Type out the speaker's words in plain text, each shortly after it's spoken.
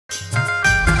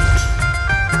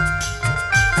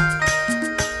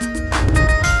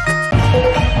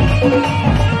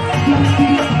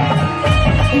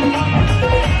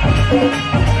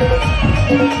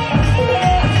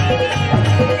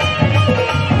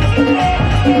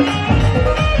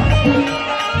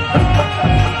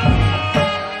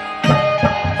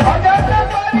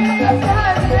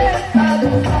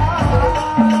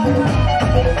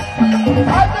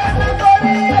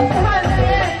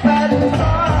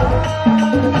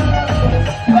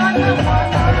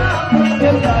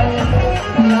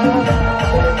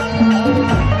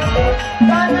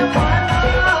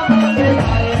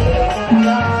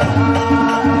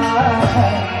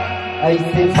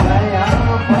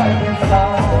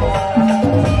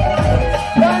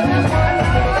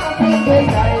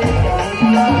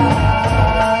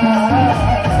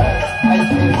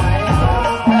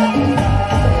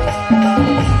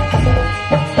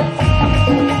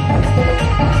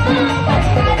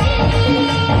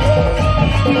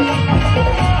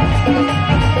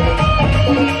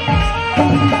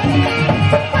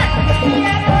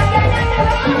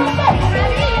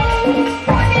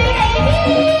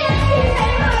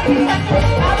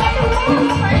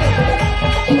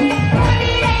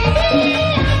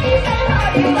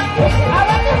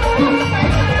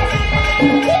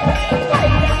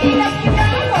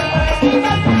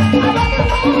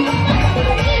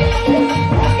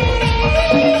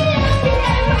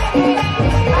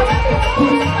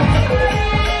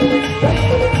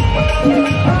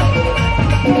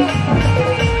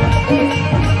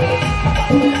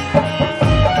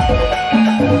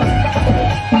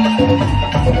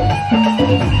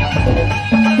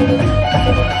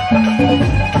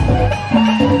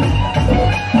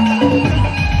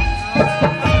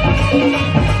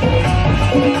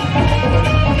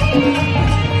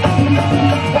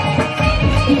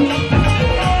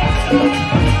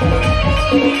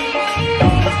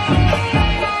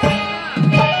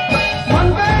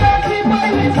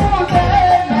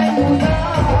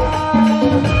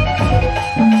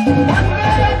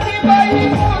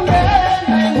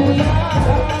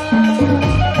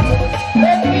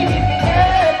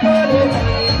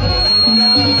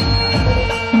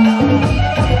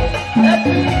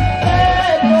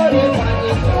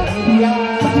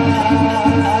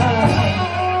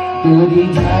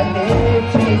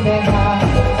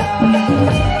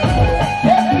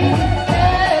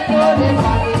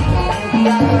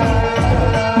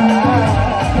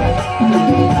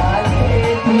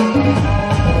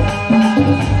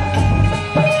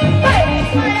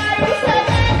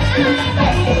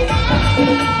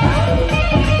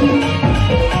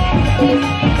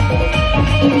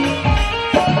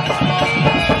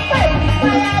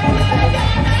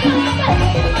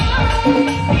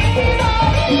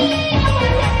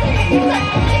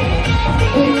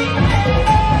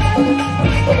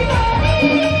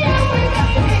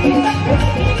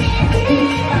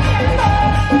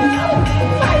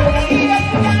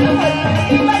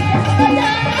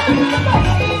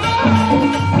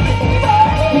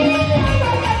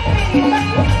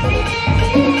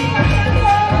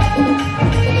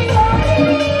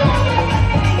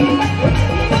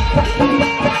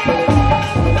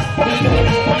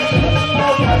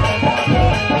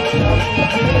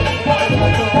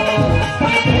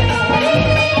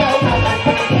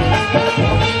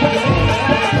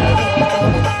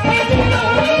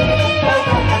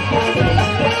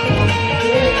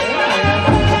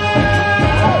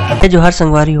जोहार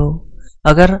संगवारी हो।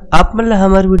 अगर आप मन ला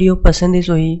हमार वीडियो पसंद है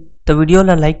सोही तो वीडियो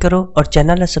ला लाइक करो और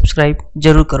चैनल ला सब्सक्राइब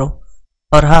जरूर करो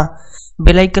और हाँ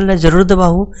बेल आइकन ला जरूर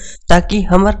दबाओ ताकि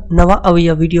हमार नवा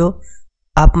अवैया वीडियो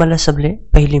आप मन ला सबले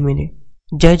पहले मिले।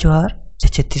 जय जोहार, जय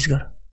छत्तीसगढ़।